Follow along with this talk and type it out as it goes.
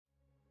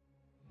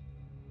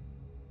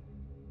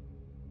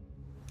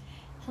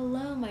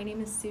Hello, my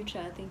name is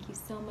Sucha. Thank you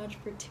so much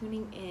for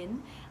tuning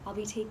in. I'll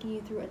be taking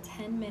you through a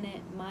 10-minute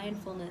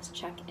mindfulness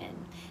check-in.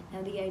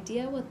 Now, the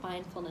idea with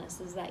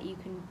mindfulness is that you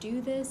can do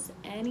this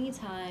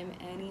anytime,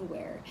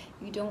 anywhere.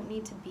 You don't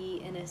need to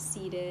be in a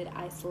seated,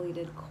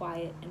 isolated,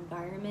 quiet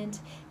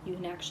environment. You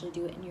can actually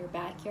do it in your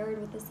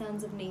backyard with the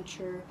sounds of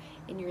nature,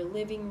 in your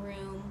living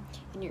room,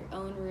 in your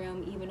own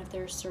room, even if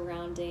there's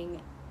surrounding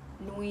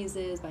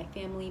noises by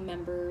family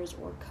members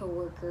or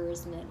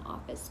coworkers in an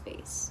office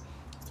space.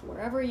 So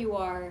wherever you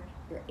are,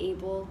 you're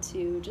able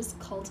to just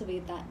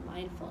cultivate that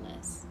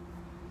mindfulness.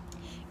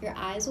 Your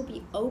eyes will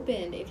be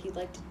opened if you'd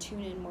like to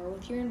tune in more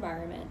with your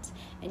environment,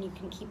 and you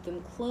can keep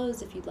them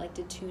closed if you'd like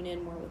to tune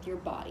in more with your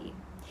body.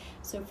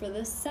 So for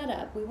this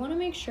setup, we want to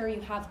make sure you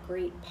have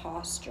great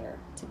posture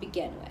to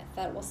begin with.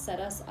 That will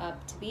set us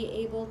up to be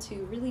able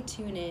to really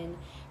tune in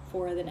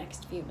for the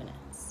next few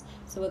minutes.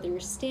 So whether you're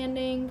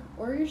standing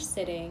or you're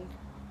sitting,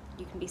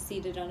 you can be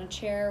seated on a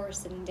chair or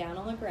sitting down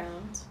on the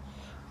ground.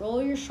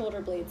 Roll your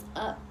shoulder blades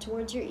up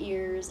towards your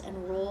ears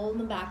and roll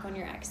them back on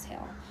your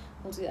exhale.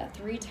 We'll do that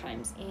 3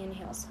 times.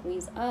 Inhale,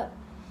 squeeze up.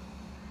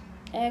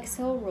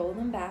 Exhale, roll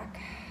them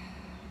back.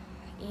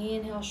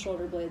 Inhale,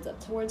 shoulder blades up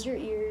towards your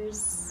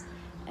ears.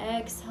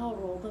 Exhale,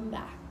 roll them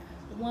back.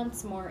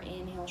 Once more,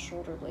 inhale,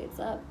 shoulder blades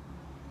up.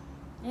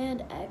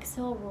 And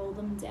exhale, roll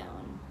them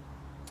down.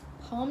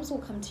 Palms will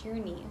come to your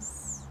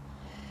knees.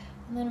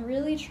 And then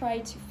really try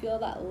to feel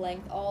that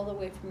length all the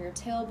way from your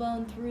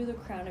tailbone through the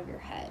crown of your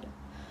head.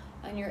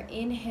 On your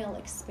inhale,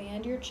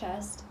 expand your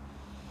chest.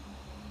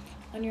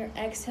 On your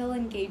exhale,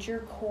 engage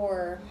your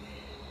core.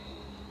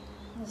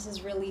 This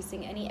is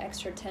releasing any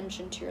extra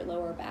tension to your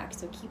lower back,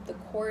 so keep the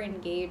core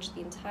engaged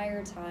the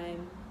entire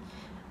time.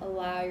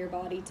 Allow your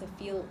body to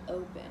feel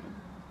open.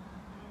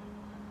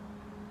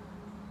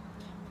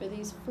 For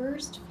these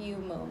first few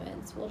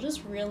moments, we'll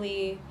just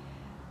really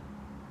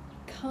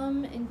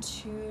come in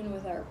tune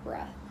with our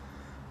breath.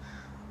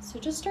 So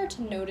just start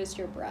to notice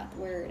your breath,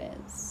 where it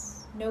is.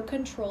 No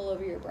control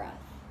over your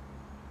breath,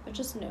 but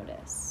just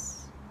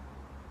notice.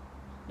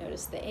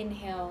 Notice the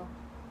inhale.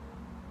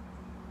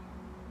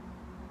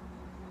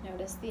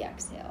 Notice the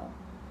exhale.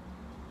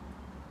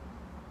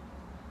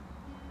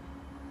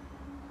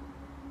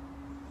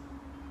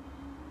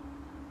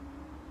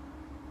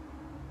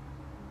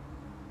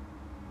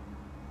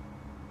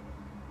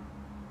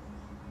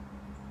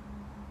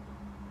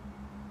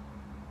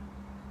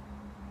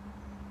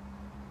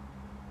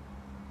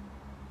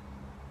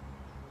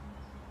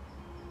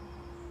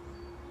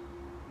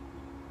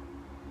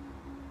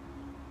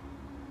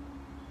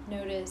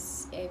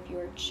 Notice if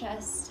your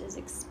chest is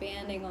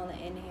expanding on the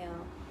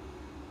inhale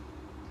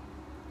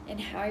and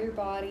how your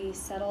body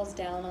settles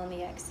down on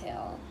the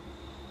exhale.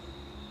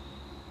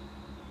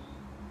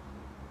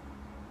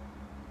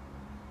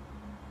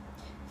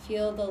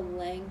 Feel the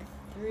length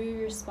through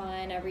your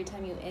spine every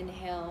time you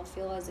inhale.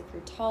 Feel as if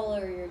you're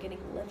taller, you're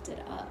getting lifted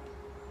up.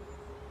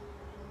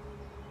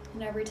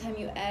 And every time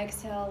you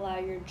exhale, allow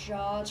your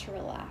jaw to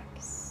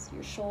relax,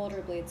 your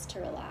shoulder blades to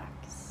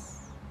relax,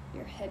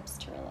 your hips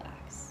to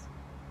relax.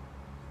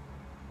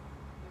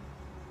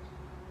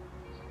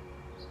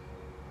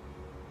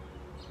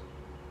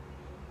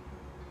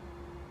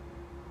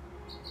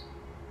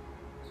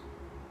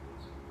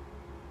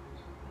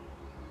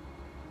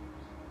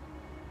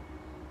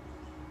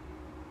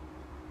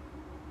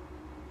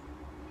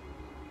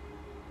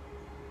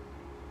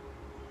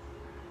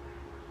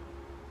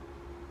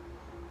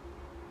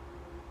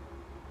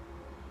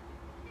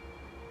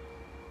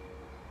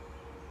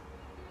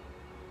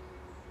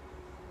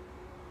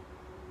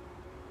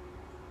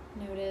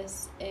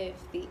 Notice if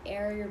the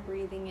air you're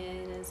breathing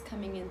in is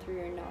coming in through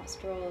your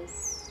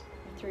nostrils,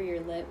 or through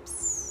your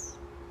lips,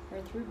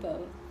 or through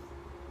both.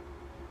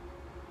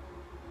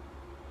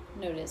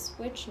 Notice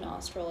which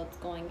nostril it's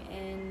going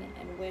in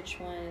and which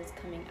one is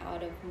coming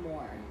out of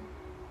more.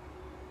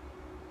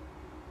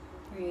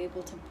 Are you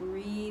able to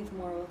breathe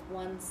more with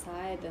one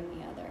side than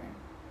the other?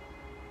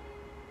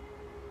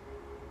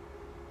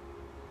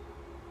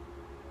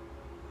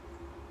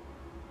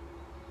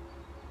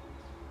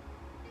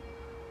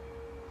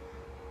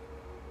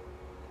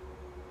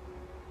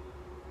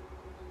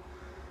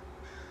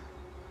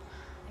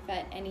 If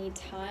at any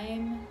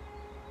time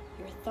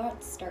your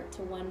thoughts start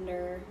to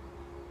wander,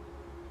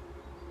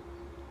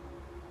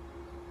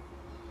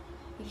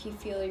 if you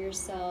feel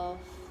yourself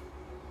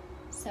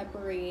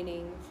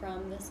separating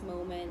from this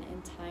moment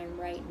in time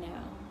right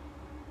now,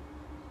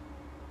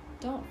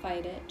 don't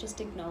fight it,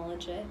 just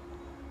acknowledge it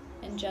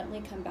and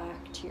gently come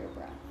back to your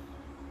breath.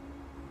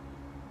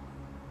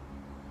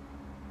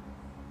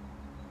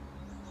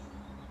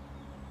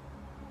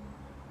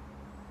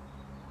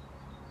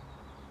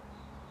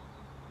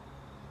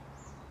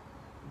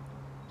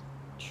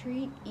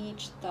 Treat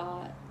each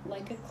thought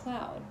like a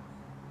cloud.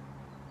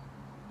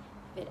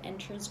 If it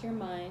enters your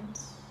mind,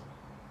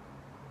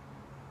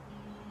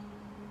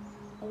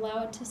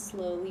 allow it to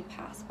slowly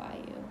pass by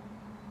you.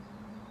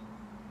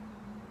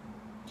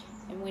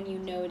 And when you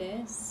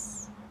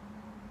notice,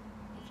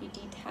 if you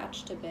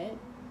detached a bit,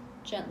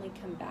 gently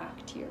come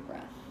back to your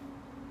breath.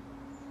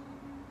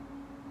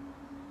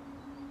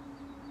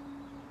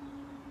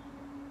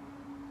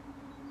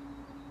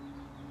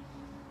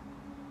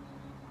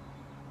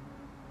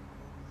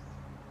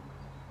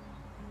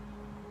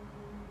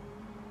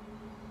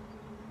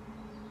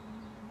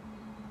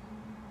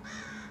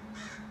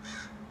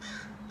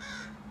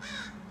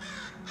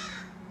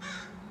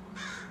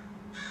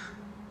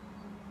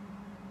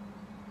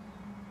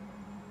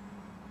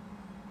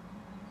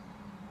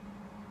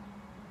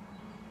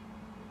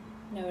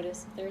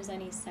 Notice if there's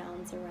any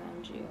sounds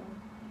around you.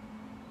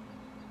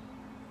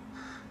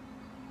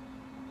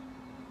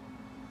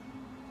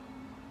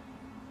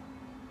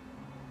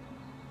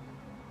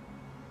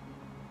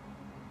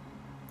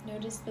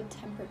 Notice the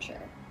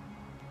temperature.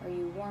 Are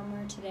you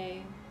warmer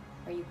today?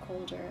 Are you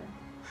colder?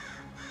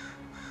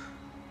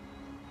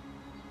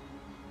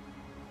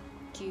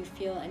 Do you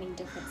feel any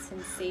different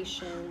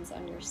sensations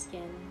on your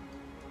skin?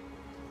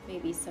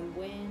 Maybe some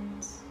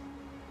wind,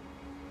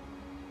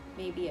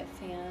 maybe a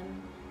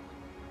fan,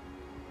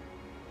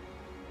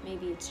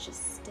 maybe it's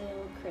just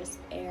still, crisp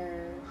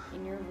air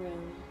in your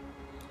room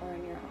or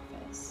in your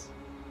office.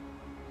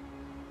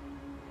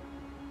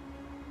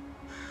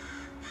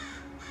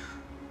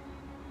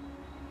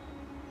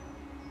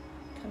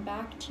 Come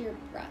back to your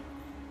breath.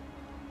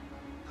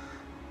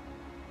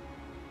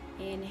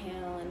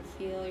 Inhale and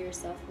feel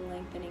yourself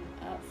lengthening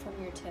up from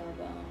your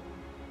tailbone.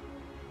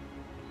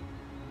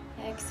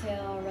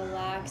 Exhale,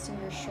 relax in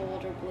your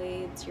shoulder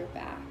blades, your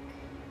back,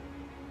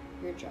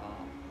 your jaw.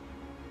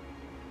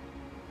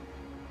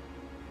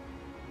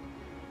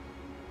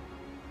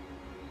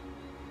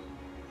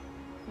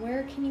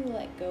 Where can you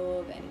let go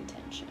of any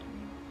tension?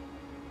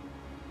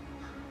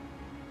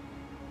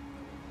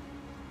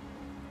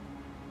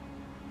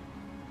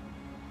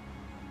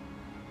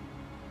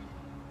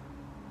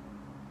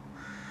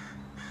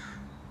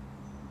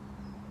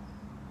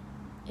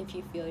 If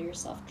you feel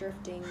yourself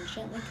drifting,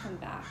 gently come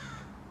back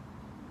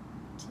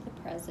to the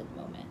present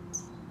moment.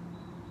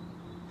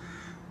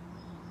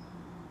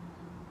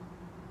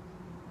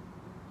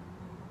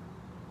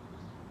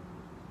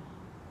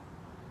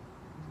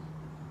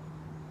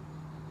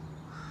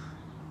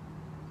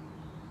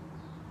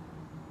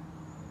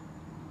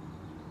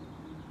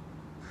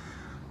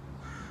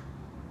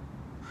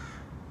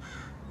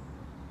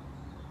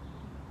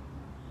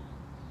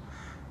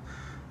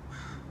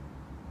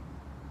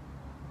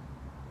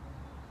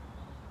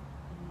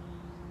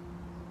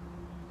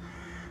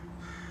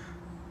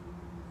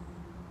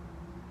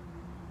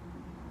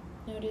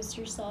 Notice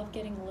yourself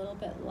getting a little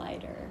bit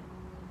lighter,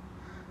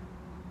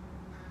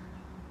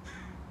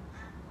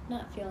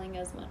 not feeling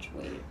as much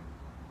weight.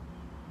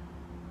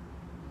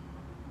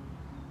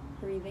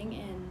 Breathing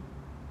in,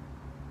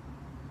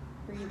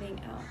 breathing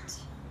out,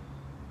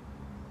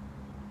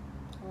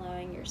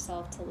 allowing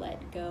yourself to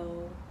let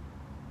go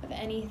of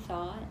any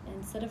thought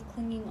instead of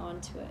clinging on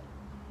to it.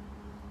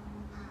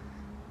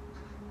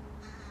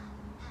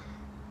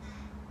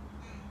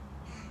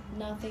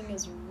 Nothing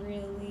is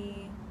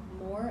really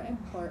more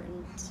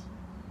important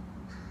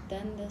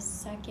than the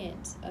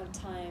second of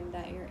time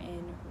that you're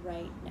in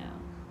right now.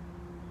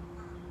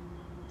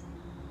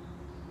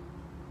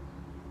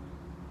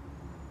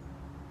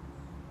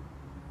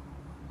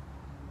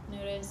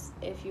 Notice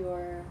if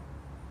you're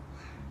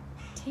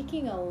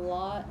taking a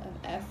lot of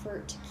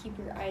effort to keep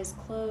your eyes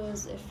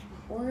closed,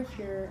 or if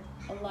you're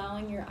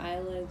allowing your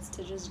eyelids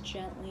to just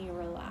gently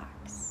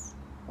relax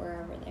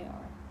wherever they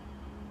are.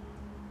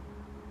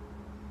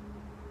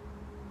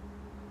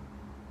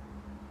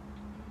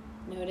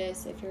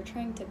 Notice if you're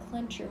trying to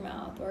clench your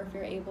mouth, or if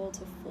you're able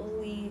to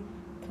fully,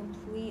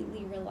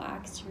 completely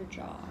relax your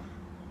jaw.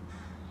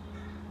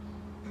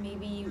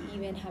 Maybe you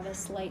even have a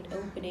slight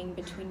opening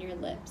between your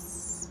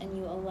lips and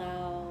you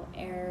allow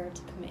air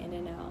to come in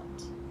and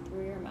out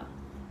through your mouth.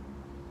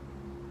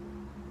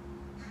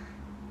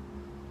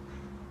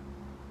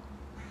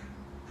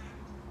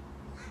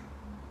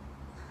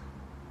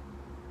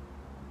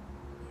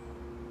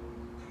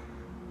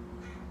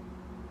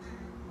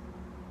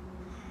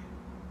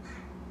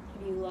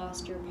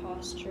 Lost your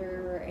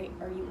posture,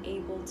 or are you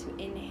able to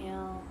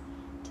inhale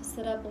to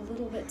sit up a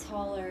little bit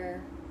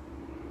taller,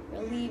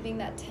 relieving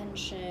that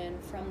tension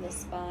from the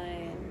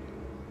spine,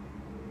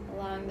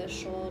 allowing the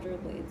shoulder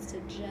blades to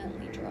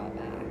gently draw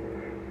back,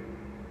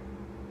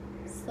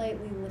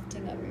 slightly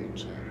lifting up your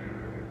chin.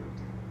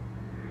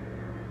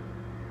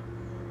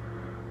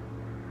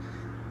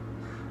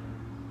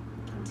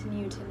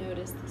 Continue to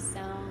notice the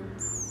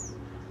sounds,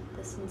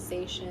 the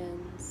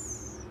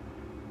sensations,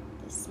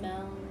 the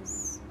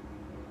smells,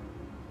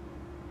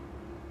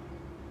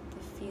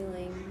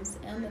 feelings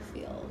and the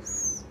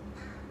feels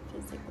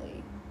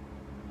physically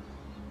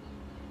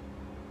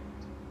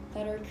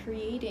that are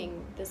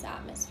creating this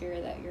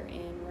atmosphere that you're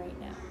in right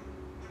now.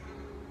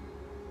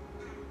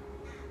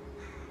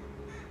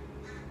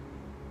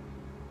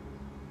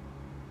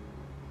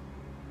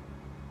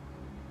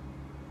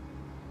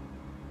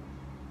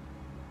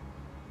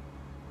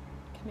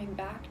 Coming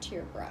back to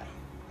your breath,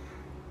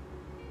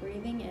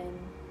 breathing in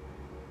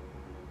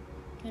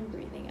and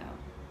breathing out.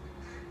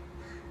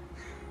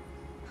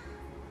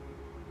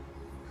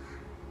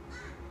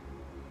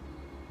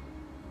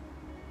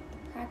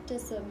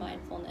 Practice of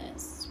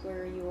mindfulness,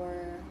 where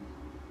you're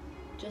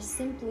just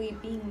simply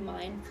being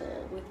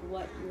mindful with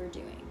what you're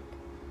doing,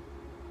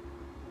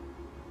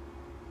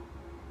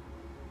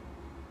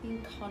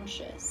 being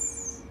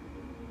conscious.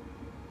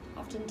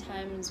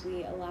 Oftentimes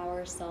we allow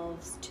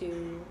ourselves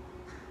to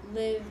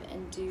live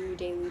and do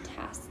daily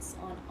tasks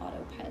on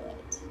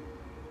autopilot.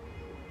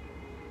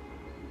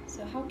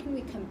 So how can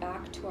we come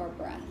back to our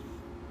breath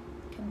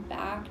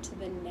back to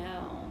the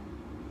now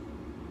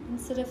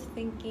instead of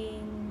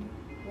thinking,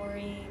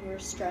 worrying, or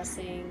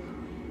stressing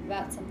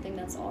about something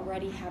that's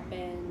already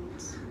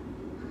happened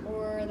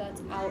or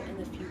that's out in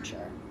the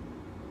future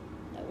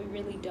that we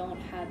really don't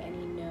have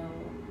any know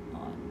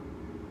on.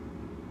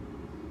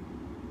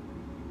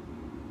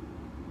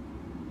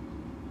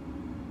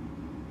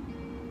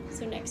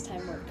 So next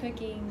time we're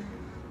cooking,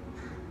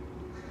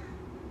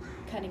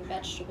 cutting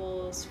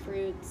vegetables,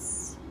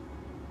 fruits,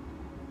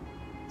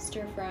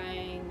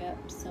 stir-frying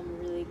up some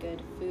really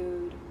good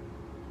food,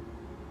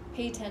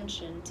 pay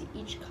attention to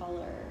each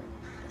color,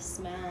 the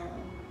smell,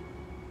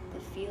 the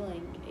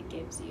feeling it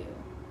gives you.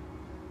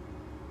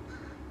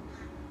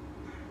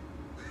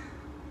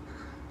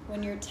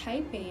 When you're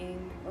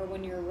typing or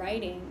when you're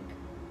writing,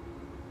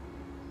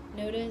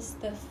 notice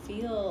the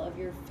feel of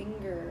your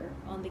finger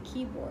on the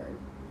keyboard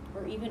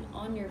or even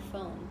on your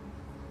phone,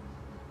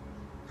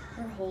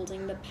 or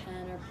holding the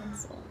pen or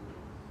pencil.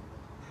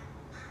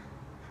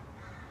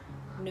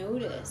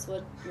 Notice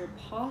what your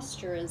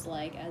posture is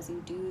like as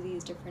you do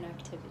these different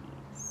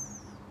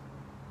activities.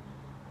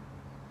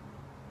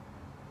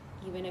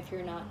 Even if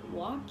you're not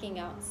walking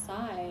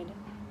outside,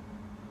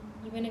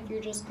 even if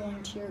you're just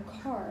going to your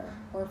car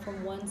or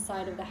from one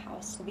side of the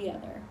house to the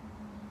other,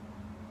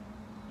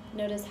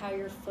 notice how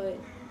your foot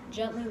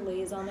gently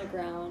lays on the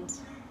ground,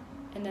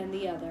 and then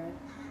the other,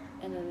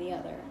 and then the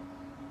other,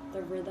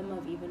 the rhythm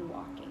of even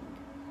walking.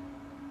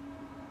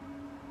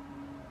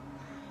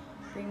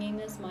 Bringing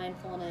this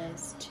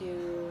mindfulness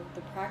to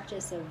the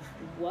practice of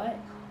what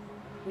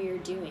we are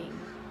doing,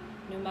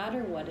 no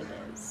matter what it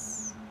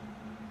is.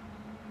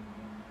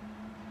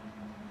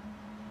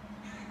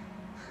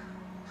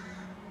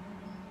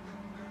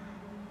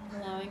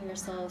 Allowing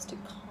yourselves to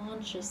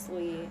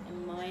consciously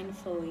and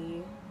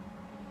mindfully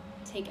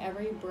take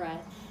every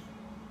breath,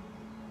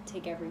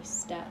 take every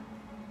step,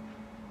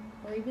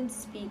 or even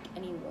speak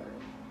any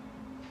word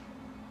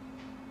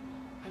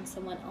when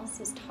someone else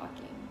is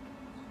talking.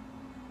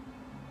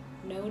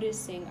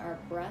 Noticing our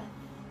breath,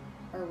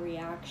 our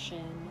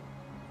reaction,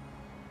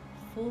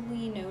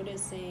 fully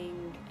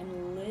noticing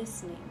and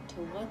listening to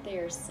what they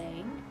are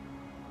saying,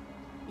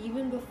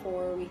 even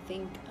before we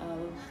think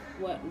of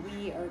what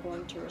we are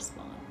going to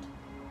respond.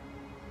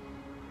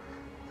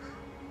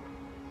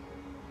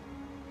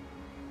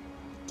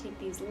 Take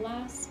these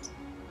last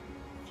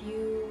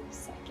few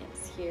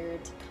seconds here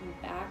to come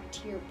back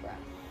to your breath.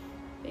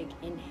 Big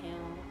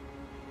inhale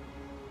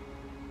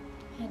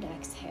and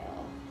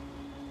exhale.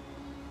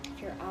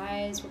 If your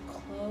eyes were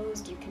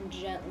closed, you can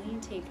gently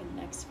take the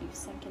next few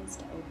seconds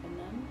to open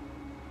them.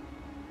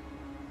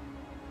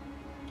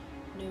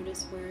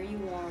 Notice where you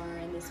are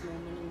in this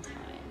moment in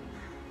time.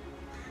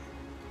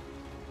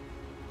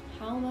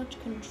 How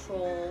much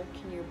control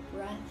can your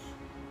breath,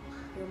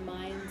 your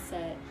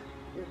mindset,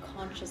 your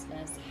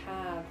consciousness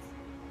have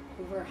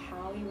over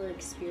how you are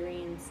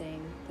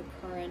experiencing the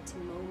current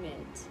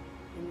moment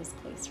in this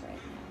place right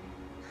now?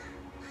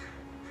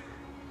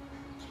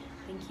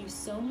 Thank you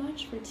so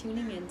much for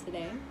tuning in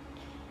today,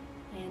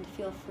 and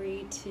feel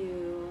free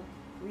to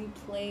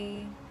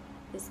replay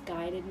this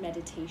guided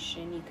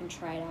meditation. You can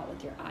try it out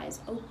with your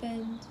eyes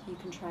opened, you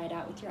can try it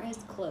out with your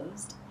eyes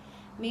closed.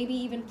 Maybe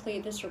even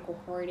play this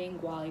recording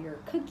while you're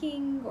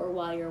cooking or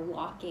while you're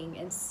walking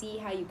and see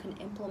how you can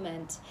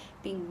implement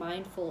being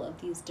mindful of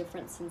these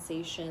different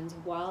sensations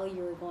while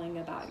you're going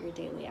about your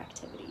daily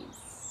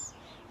activities.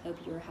 Hope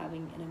you're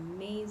having an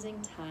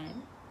amazing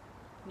time.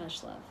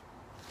 Much love.